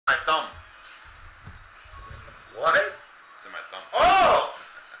thumb. What? It's in my thumb. Oh!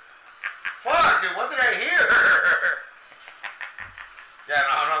 Fuck, dude, what did I hear? Yeah,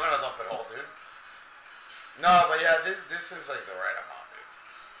 no, I'm not gonna dump it all, dude. No, but yeah, this seems like the right amount, dude.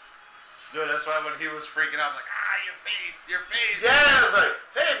 Dude, that's why when he was freaking out, I'm like, your face, your face. Yeah, I was like,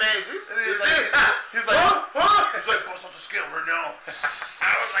 hey, man, he's like, what's up the scale right now?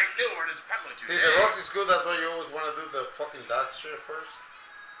 I was like, dude, we're just peddling to see, the Roxy school, that's why you always want to do the fucking dust shit first.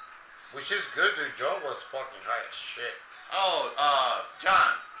 Which is good, dude. John was fucking high as shit. Oh,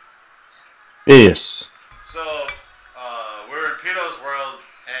 John. Yes. So, we're in Pito's world,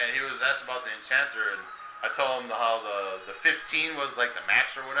 and he was asked about the enchanter, and I told him how the 15 was like the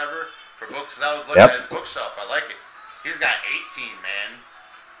max or whatever for books. I was looking at his bookshelf. I like it. He's got 18, man.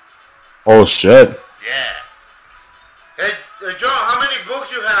 Oh shit. Yeah. Hey, John, how many books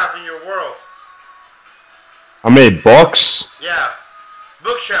you have in your world? How many books? Yeah.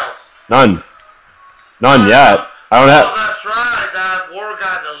 Bookshelf. None. None yet. I don't have. Oh, that's right. That war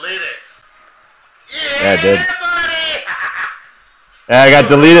got deleted. Yeah, it did. Buddy. Yeah, I got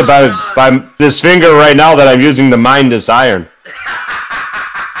deleted by this finger right now that I'm using to mine this iron.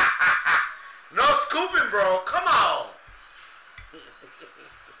 No scooping, bro. Come on.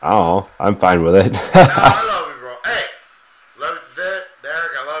 I don't know. I'm fine with it. No, I love you, bro. Hey, love you,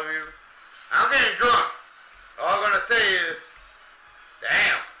 Derek. I love you. I'm getting drunk. All I'm gonna say is,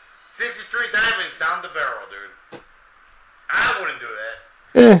 damn, 63 diamonds down the barrel, dude. I wouldn't do that.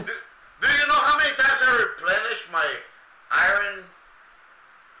 Eh. Do you know how many times I replenish my iron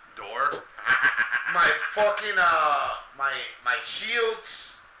Door? my fucking my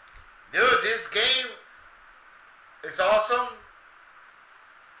shields? Dude, this game is awesome,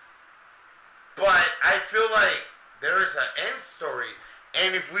 but I feel like there is an end story,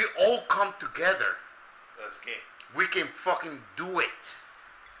 and if we all come together, we can fucking do it.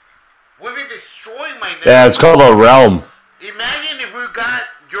 We've been destroying my nether. Yeah, it's called a realm. Imagine if we got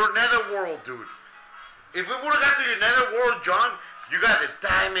your nether world, dude. If we would have got to your nether world, John, you got the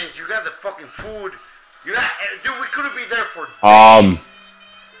diamonds, you got the fucking food, you got, dude, we could have been there for days.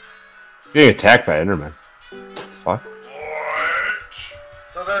 Getting attacked by Enderman. Fuck. What?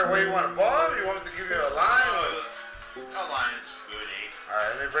 So there, where you want to bomb? You want me to give you a line? A line is good, eh?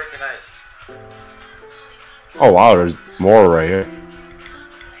 Alright, let me break an ice. Oh wow, there's more right here.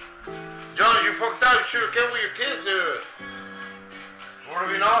 John, you fucked up. You should have came with your kids, dude. Would have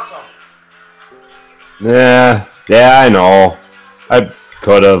been awesome. Yeah, I know. I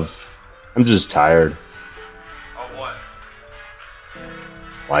could have. I'm just tired. Of what?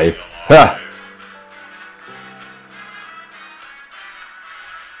 Life. Ha!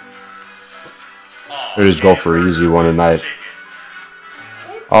 We'll just go for an easy one tonight.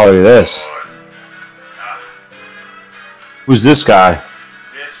 Oh, look at this. Who's this guy?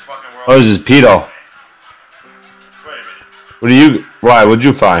 This fucking world. Oh, this is Pito. Wait a minute. What do you? Why? What'd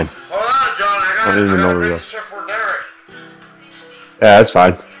you find? Hold on, John. I don't even know gotta where break you the shit for Derek. Yeah, that's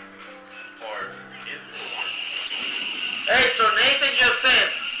fine. Hey, so Nathan just said,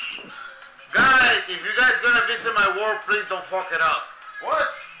 guys, if you guys gonna visit my world, please don't fuck it up. What?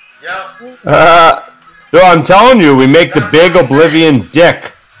 Yep. No, I'm telling you, we make the big oblivion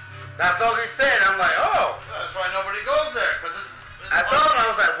dick. That's all he said. I'm like, oh. That's why nobody goes there, because it's I thought, I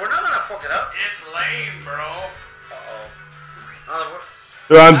was like, we're not gonna fuck it up. It's lame, bro. Uh-oh.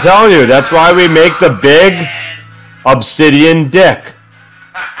 Dude, I'm telling you, that's why we make the big obsidian dick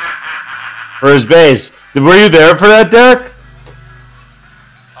for his base. Were you there for that, Derek?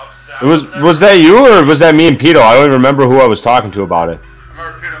 Was that you or was that me and Pito? I don't even remember who I was talking to about it. I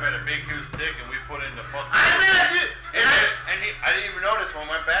remember Peter made a big huge dick and we put in the fucking. I didn't even notice when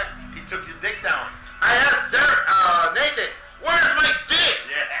we went back. He took your dick down. I asked Derek, Nathan, where's my dick?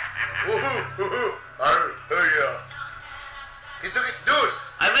 Yeah. Woohoo. Yeah. He took it, dude.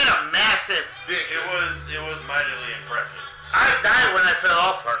 I made a massive dick. It was mightily impressive. I died when I fell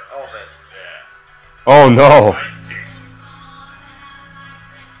off it. Yeah. Oh no.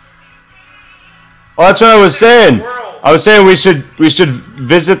 Well, that's what I was saying. I was saying we should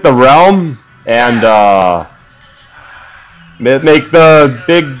visit the realm and make the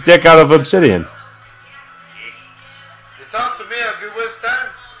big dick out of obsidian. It sounds to me a good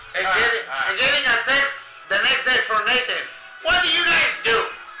wisdom. And getting a text the next day from Nathan. What do you guys do?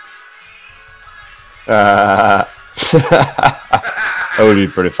 That would be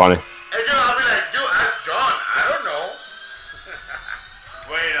pretty funny. And John, I'll be like, dude, ask John. I don't know.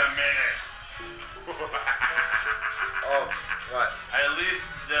 Wait a minute. Oh, what? At least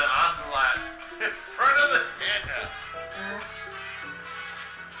the ocelot in front of the hand. Oops.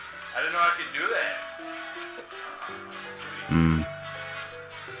 I didn't know I could do that. Sweet.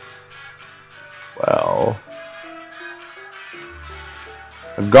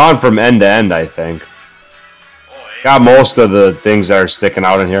 I've gone from end to end, I think. Oh, Got most of the things that are sticking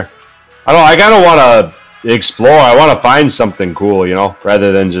out in here. I don't know, I kind of want to explore. I want to find something cool, you know,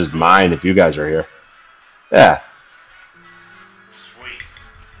 rather than just mine if you guys are here. Yeah.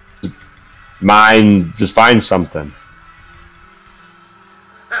 Sweet. Mine, just find something.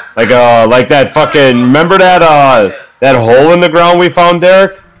 Like that fucking, remember that that hole in the ground we found,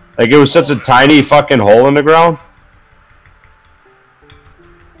 Derek? Like it was such a tiny fucking hole in the ground.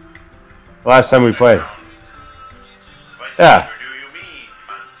 Last time we played. Yeah.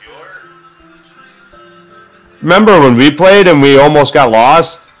 Remember when we played and we almost got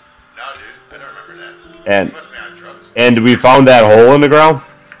lost? No, dude, I don't remember that. You must be on drugs. And we found that hole in the ground?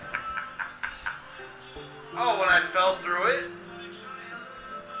 Oh, when I fell through it?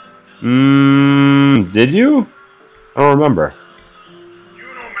 Did you? I don't remember. You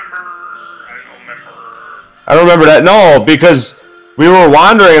don't remember. I don't remember. I don't remember that. No, because we were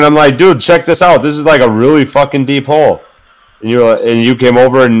wandering and I'm like, dude, check this out. This is like a really fucking deep hole. And you came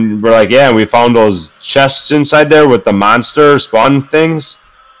over and we're like, yeah, and we found those chests inside there with the monster spawn things.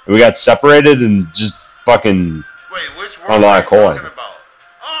 And we got separated and just fucking Wait, which one found a lot of coal. Talking about?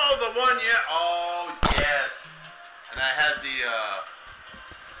 Oh, the one, yeah. Oh, yes. And I had the,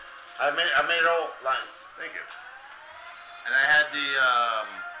 I made all lines. thank you. And I had the,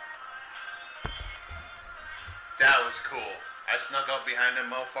 that was cool. I snuck up behind them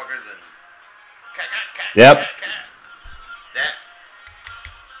motherfuckers and Yep.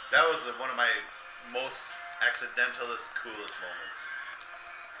 That was one of my most accidentalist, coolest moments.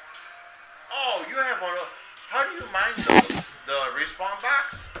 Oh, you have one of, how do you mine those? The respawn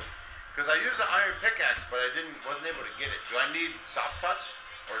box? Because I used an iron pickaxe, but I wasn't able to get it. Do I need soft touch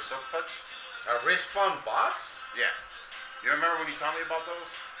or silk touch? A respawn box? Yeah. You remember when you told me about those?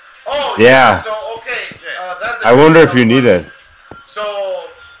 Oh, yeah. So, okay. Yeah. That's I wonder if you need it. So,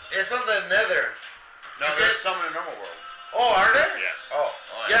 it's on the nether. No, there's some in the normal world. Oh, are there? Yes. Oh,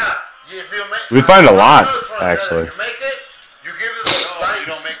 yeah. If you make, We find a lot, actually. You make it, you give it the No, you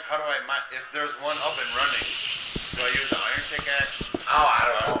don't make, how do I mine? If there's one up and running, do I use an iron pickaxe? Oh, I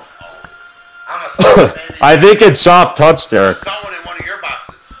don't know. I'm a sucker, maybe. I think it's soft touch, Derek. I saw one in one of your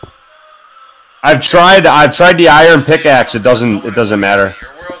boxes. I've tried the iron pickaxe. It doesn't matter. In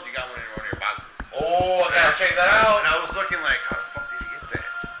your world, you got one in one of your boxes. Oh, I gotta check that out. And I was looking like, how the fuck did he get that?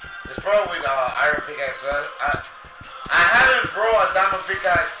 It's probably iron pickaxe. I haven't brought a diamond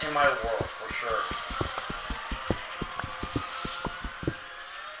pickaxe in my world, for sure.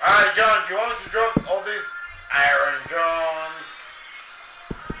 Alright, John, do you want to drop all these iron Johns?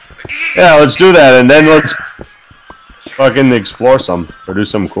 Yeah, let's do that, and then let's fucking explore some or do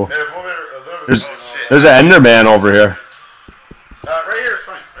something cool. There's an Enderman over here. Right here is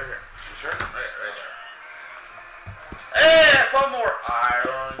fine. Right here. You sure? Right there. Hey, I found more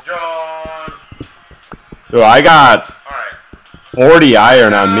iron John. Dude, I got 40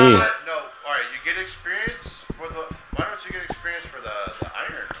 iron on me. No, alright, you get experience for the, why don't you get experience for the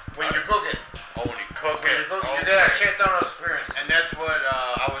iron? When you cook it. Oh, when you cook When it. you cook it, you get a shit ton of experience. And that's what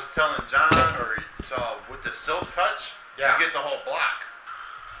I was telling John, or so with the silk touch, Yeah. you get the whole block.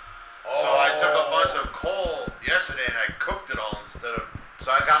 Oh. So I took a bunch of coal yesterday and I cooked it all instead of,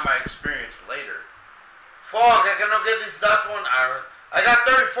 so I got my experience later. Fuck, I cannot get this that one iron. I got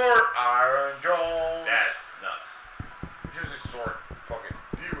 34 iron John. That's nuts. Use this sword. Fucking.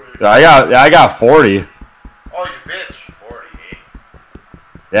 I got 40. Oh, you bitch. 48.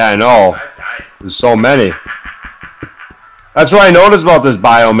 Yeah, I know. I died. There's so many. That's what I noticed about this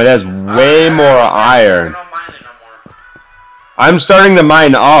biome. It has way more iron. I cannot mine it no more. I'm starting to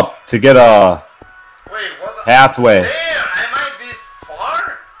mine up to get a Wait, what the? pathway. Damn, I mined this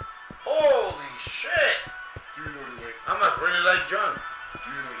far? Holy shit. Do you know the way? I'm not really like John. Do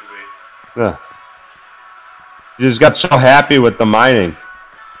you know the way? Yeah. You just got so happy with the mining.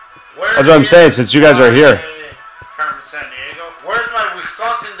 Where That's what I'm is saying, since you guys are here. Carmen San Diego? Where's my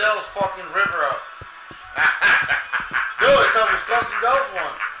Wisconsin Dells fucking river up? Dude, it's a Wisconsin Dells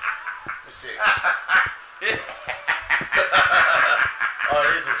one. Let's see. Oh,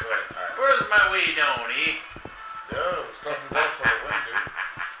 it is this way. Alright. Where's my weed on, eh? Dude, Wisconsin Dells for the win, dude.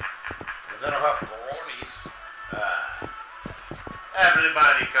 And then I'll have Coronis.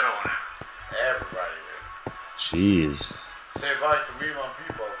 Everybody corona. Everybody, dude. Jeez. Say bye to me, my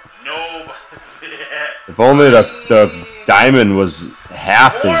people. Nobody. If only the diamond was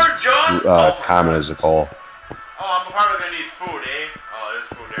half More, as John? Oh my common God. as the coal. Oh, I'm probably gonna need food, eh? Oh, there's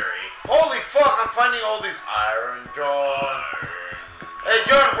food there, eh? Holy fuck, I'm finding all these iron, John. Hey,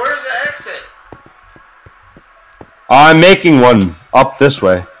 John, where's the exit? I'm making one up this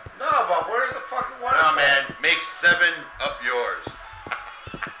way. No, but where's the fucking water? Nah, man, make 7 up yours.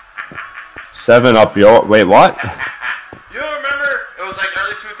 7 Up your... Wait, what? You don't remember? It was like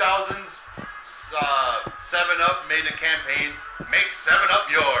early 2000s. 7 Up made a campaign. Make 7 Up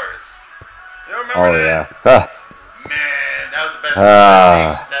yours. You don't remember that? Oh, yeah. Man, that was the best.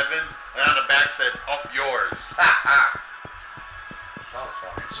 Make 7. And on the back said, up yours.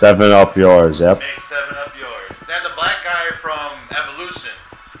 7 Up yours, yep. Make 7 Up yours. They had the black guy from Evolution.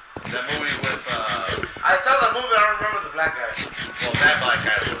 That movie with, I saw the movie, I don't remember the black guy. well, that black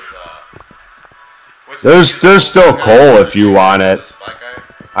guy was, There's still coal if you want it. This black guy.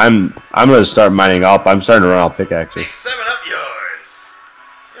 I'm gonna start mining up. I'm starting to run out of Make pickaxes. 7 Up yours.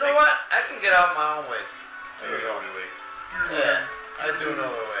 You know what? I can get out my own way. There you go. Yeah, I do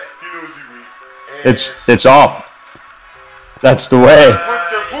know the way. He knows you way. It's up. That's the way.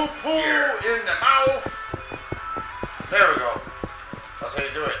 Put the poo-poo in the mouth. There we go. That's how you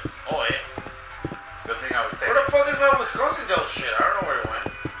do it. Oh, yeah. Good thing I was taking. Where the fuck is my Wisconsin Dells shit? I don't know where it went.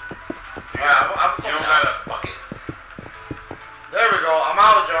 You don't got a bucket. There we go. I'm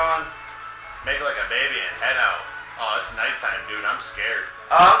out, John. Make it like a baby and head out. Oh, it's nighttime, dude. I'm scared.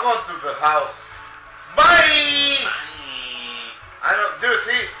 I'm going through the house. Bye! Bye. I don't, dude,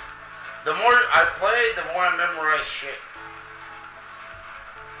 see, the more I play, the more I memorize shit.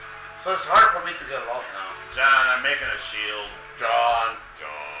 So it's hard for me to get lost now. John, I'm making a shield. John.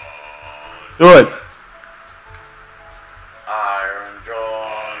 Do it. Iron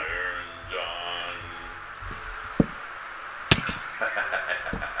John. Iron John.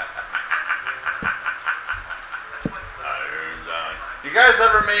 Iron John. You guys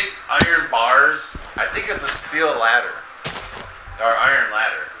ever make iron bars? I think it's a steel ladder. Or iron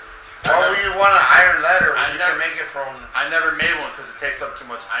ladder. Why would you want an iron ladder when I you never- can make it from... I never made one because it takes up too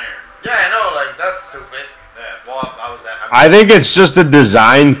much iron. Yeah, I know, like, that's stupid. Yeah, well, I was at... I think it's just a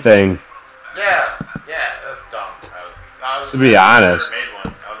design thing. Yeah, that's dumb. To be honest. I never made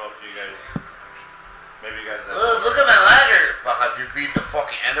one. I don't know if you guys... Maybe you guys... Look at my ladder. But have you beat the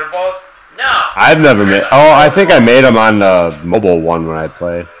fucking ender balls? No. I've never made... Oh, I think I made them on the mobile one when I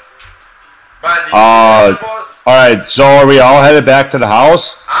played. But did you beat the ender balls? Alright, so are we all headed back to the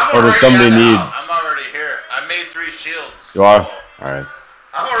house? I'm Or does already somebody at the need... house. I'm already here. I made 3 shields. You are? So, Alright.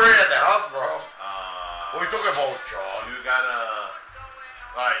 I'm already at the house, bro. What are you talking about, John? You gotta...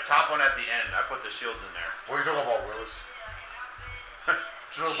 Alright, top one at the end. I put the shields in there. What are you talking about, Willis?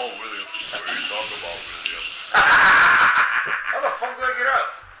 Chill about William. What are you talking about, William? How the fuck do I get up?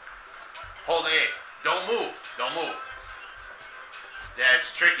 Hold A. Don't move. Don't move. Yeah,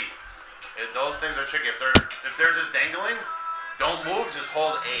 it's tricky. Those things are tricky. If they're just dangling, don't move. Just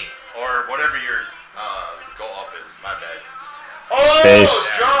hold A or whatever your go up is. My bad. Oh, Space.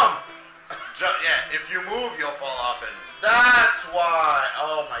 jump! Yeah, if you move, you'll fall off and. That's why.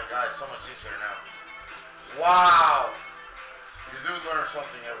 Oh my god, it's so much easier now. Wow. You do learn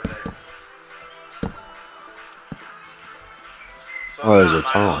something every day. So Oh, there's now a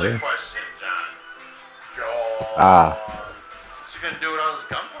my tunnel other here. question, John. John. Ah. What you gonna do with all this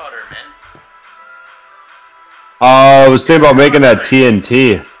gunpowder, man? I was thinking about making that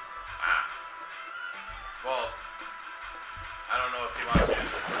TNT. Well, I don't know if he wants to use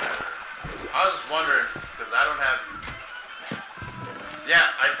it for that. I was just wondering, because I don't have... Yeah,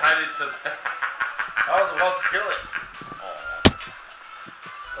 I tied it to... I was about to kill it.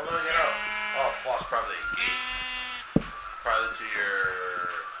 Don't let it get out. Oh, fuck. Probably to your...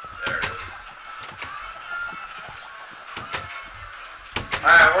 There it is.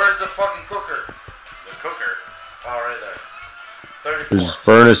 Alright, where's the fucking cooker? The cooker. Oh, right there. 34. There's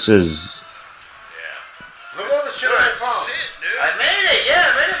furnaces. Yeah. Look at all the shit I found. Shit, dude. I made it, yeah,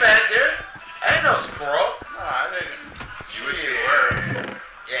 I made it back, dude. I ain't no squirrel. No, I didn't. You wish you were.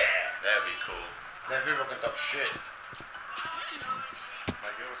 Yeah. That'd be cool. Then people can talk shit.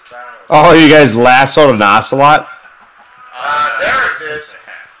 Like it was style. Oh, you guys lassoed an ocelot? Derek did.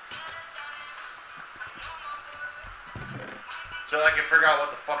 So I can figure out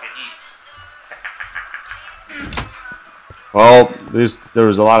what the fuck it eats. Well, at least there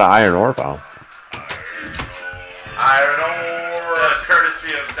was a lot of iron ore found. Iron ore.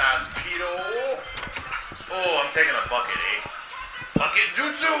 Courtesy of Das Pito. Oh, I'm taking a bucket, eh? Bucket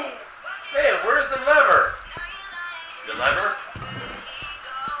jutsu! Hey, where's the lever? The lever?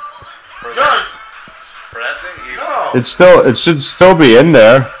 For John. that, for that thing? No. It should still be in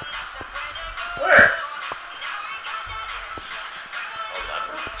there. Where? A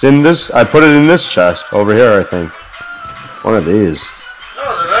lever? It's in this. I put it in this chest over here, I think. One of these. No,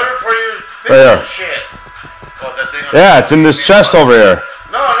 the lever for you Right there. fixing shit. Oh, that thing on Yeah, it's in this chest over here.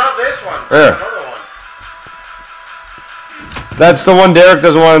 No, not this one. Where? Another one. That's the one Derek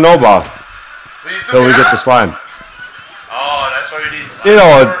doesn't want to know about. Will you Till we it get out? the slime. Oh, that's why you need slime. You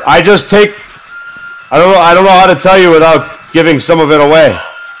know, I just take I don't know how to tell you without giving some of it away. No,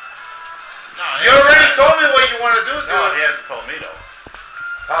 you already told me what you want to do, dude. No, he hasn't told me though.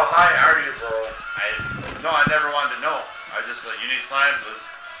 How high are you, bro? I never wanted to know. I just you need slime, let's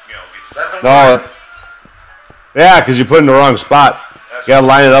get you. No. Yeah, because you put it in the wrong spot. You gotta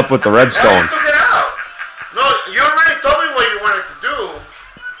line it up with the redstone. Took it out. No, you already told me what you wanted to do.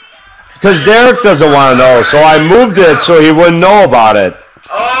 Because Derek doesn't want to know, so I moved it so he wouldn't know about it.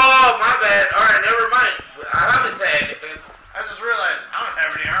 Oh, my bad. All right, never mind. I haven't said anything. I just realized I don't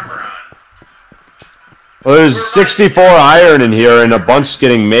have any armor on. Well, there's 64 iron in here, and a bunch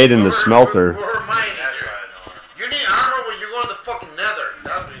getting made in the smelter. We're mining here. You need armor when you go in the fucking nether.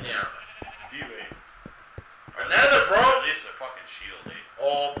 That's what you need armor. Nether, bro. At least a fucking shield, eh?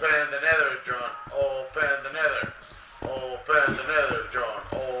 Open the nether, John. Open the nether. Open the nether, John.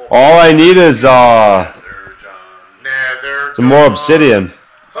 All I need is Nether, some more obsidian.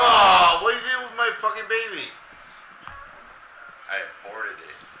 Oh, what do you do with my fucking baby? I aborted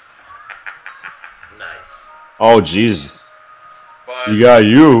it. Nice. Oh, jeez. But You got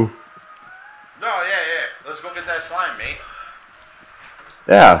you. no, yeah. Let's go get that slime, mate.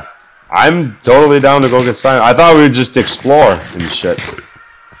 Yeah. I'm totally down to go get slime. I thought we would just explore and shit.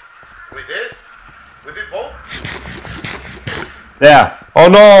 We did? We did both? Yeah. Oh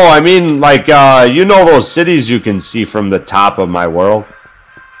no, I mean like you know those cities you can see from the top of my world?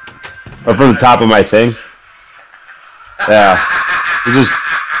 Or from the top of my thing? Yeah. You just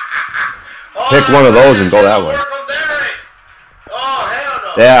pick one of those and go that way. Oh, hell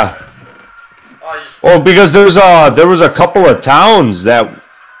no. Yeah. Oh, Well, because there was a couple of towns that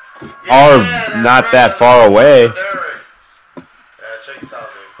are not that far away. Yeah, check this out,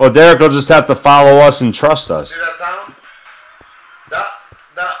 dude. Well, Derek will just have to follow us and trust us. See that town?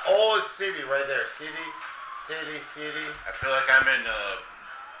 That old city right there. City. I feel like I'm in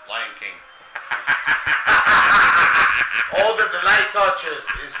Lion King. All that the light touches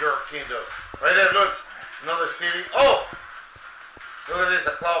is your kingdom. Right there, look. Another city. Oh! Look at this, a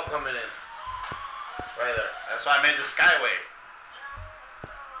cloud coming in. Right there. That's why I made the Skyway.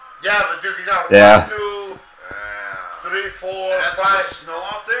 Yeah, but dude, you got Yeah. 1, 2, 3, 4, And that's 5, snow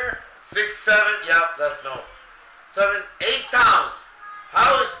out there? 6, 7. Yep, that's no. 7, 8 towns.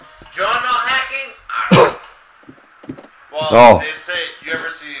 How is John not hacking? I don't know. Well, No. they say, you ever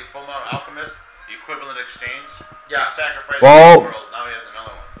see Full Metal Alchemist? Equivalent exchange? Yeah. He sacrificed Well- the world, now he has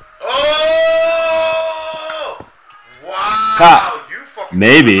another one. Oh! Wow! Ha. You fucking...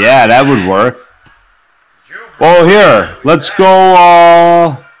 Maybe, yeah, that would work. You Well, here, let's go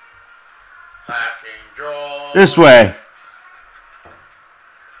hacking John. this way.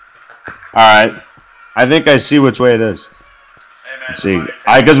 Alright. I think I see which way it is. Hey man, Let's see. somebody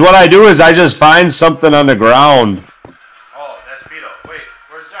tell- Because what I do is I just find something on the ground. Oh, that's Vito. Wait,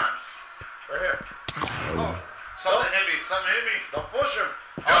 where's John? Right here. Oh, something hit me. Don't push him.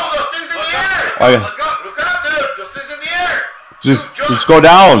 Dude, Oh, those things in look the up. air. Oh, yeah. Look out, dude. Those things in the air. Just, Dude, let's John, go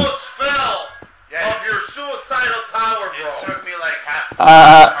down. you almost fell Yeah. off your suicidal tower, It bro. took me like half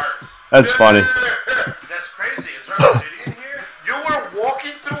hearts. That's funny. That's crazy. Is there a city in here? You were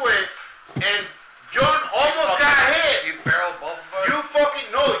walking through it, and John almost got hit. You barreled both of us? You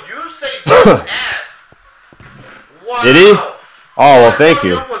fucking know. You saved John's ass. Wow. Did he? Oh, well, thank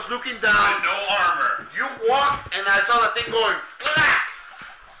you. John was looking down. With no armor. You walked, and I saw the thing going clack.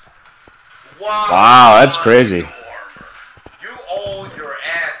 Wow. Wow, that's crazy. No armor. You owe your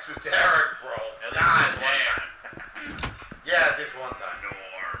ass to Derek, bro. At God least one damn. Yeah, this one time. No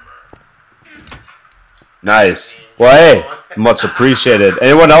armor. Nice. Well, hey, much appreciated.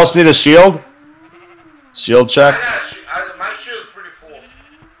 Anyone else need a shield? Shield check? My shield's pretty full.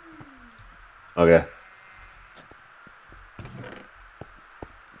 Okay.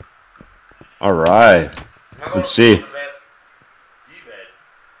 Alright. Let's see. D-bed.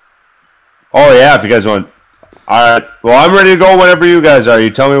 Oh, yeah, if you guys want. Alright. Well, I'm ready to go whenever you guys are. You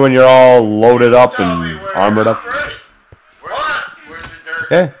tell me when you're all loaded up and armored up. Ready. Where's your dirt?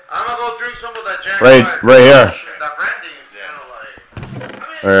 Okay. I'm gonna go drink some of that Jack. Right here. That brandy is kind of like.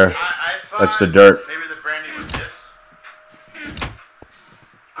 Right here. I thought That's the dirt. maybe the brandy was this.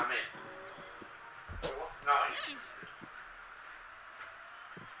 I mean. No.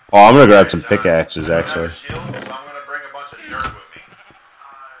 Oh, I'm gonna grab some pickaxes, actually. I have a shield, so I'm gonna bring a bunch of dirt with me.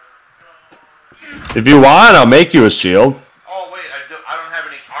 If you want, I'll make you a shield. Oh wait, I don't have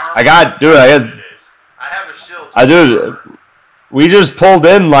any armor. I got, dude, I have a shield. I do. We just pulled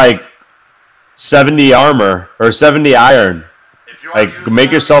in like 70 armor or 70 iron. If you want Like, to use make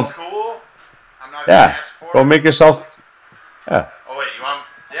something yourself. cool, I'm not gonna Yeah. ask for Go it. make yourself. Yeah. Oh wait, you want?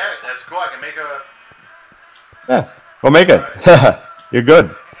 Yeah, that's cool. I can make a. Yeah. Go make it. You're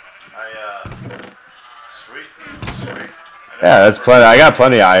good. Yeah, that's plenty. I got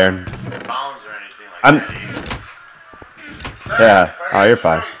plenty of iron. Pounds or anything like I'm. that. Yeah. Oh, you're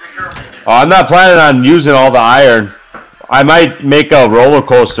fine. Oh, I'm not planning on using all the iron. I might make a roller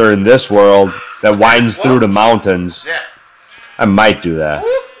coaster in this world that winds through the mountains. Yeah. I might do that.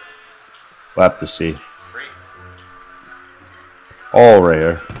 We'll have to see. Oh, right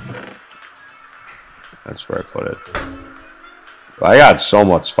here. That's where I put it. I got so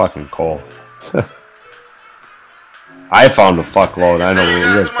much fucking coal. I found a fuckload. I know you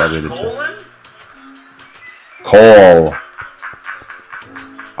guys probably did too. Coal.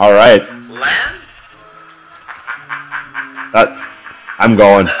 All right. Land? I'm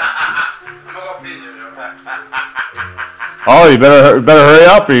going. Oh, you better hurry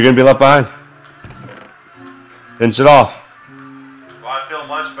up, or you're gonna be left behind. Finish it off. Well, I feel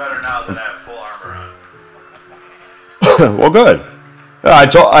much better now that I have full armor on. Well, good. I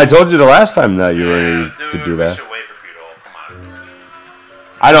told you the last time that you were ready to do that. We should wait for Pito. Come on.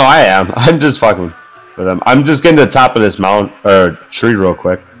 I know I am. I'm just fucking with them. I'm just getting to the top of this tree real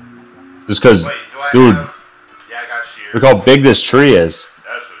quick. Just cause, dude, yeah, I got shears. look how big this tree is.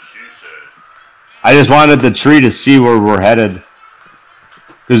 That's what she said. I just wanted the tree to see where we're headed.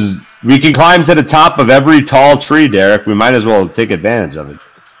 Cause we can climb to the top of every tall tree, Derek. We might as well take advantage of it.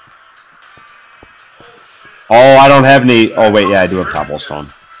 Oh, I don't have any. Oh wait, yeah, I do have cobblestone.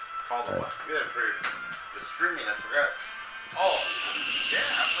 Right. Good for the streaming, I forgot. Oh, yeah,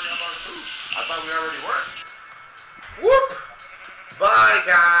 I forgot about food. I thought we already were. Whoop! Bye,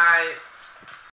 guys.